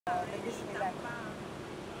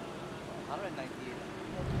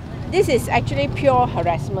This is actually pure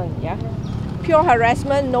harassment, yeah? Pure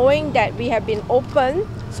harassment, knowing that we have been open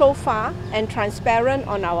so far and transparent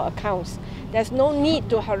on our accounts. There's no need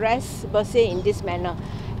to harass Bersih in this manner.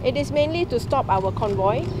 It is mainly to stop our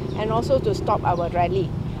convoy and also to stop our rally.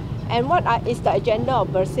 And what is the agenda of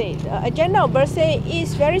Bersih? The agenda of Bersih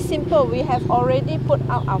is very simple. We have already put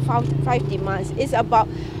out our five demands. It's about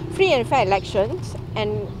free and fair elections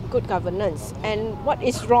and good governance. And what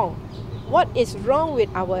is wrong? What is wrong with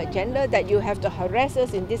our agenda that you have to harass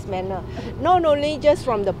us in this manner? Not only just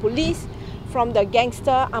from the police, from the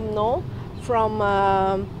gangster UMNO, from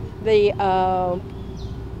the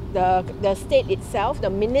state itself, the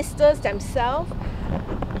ministers themselves.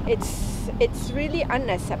 It's really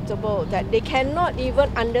unacceptable that they cannot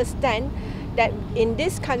even understand that in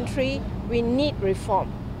this country we need reform.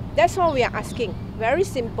 That's all we are asking. Very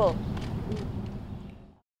simple.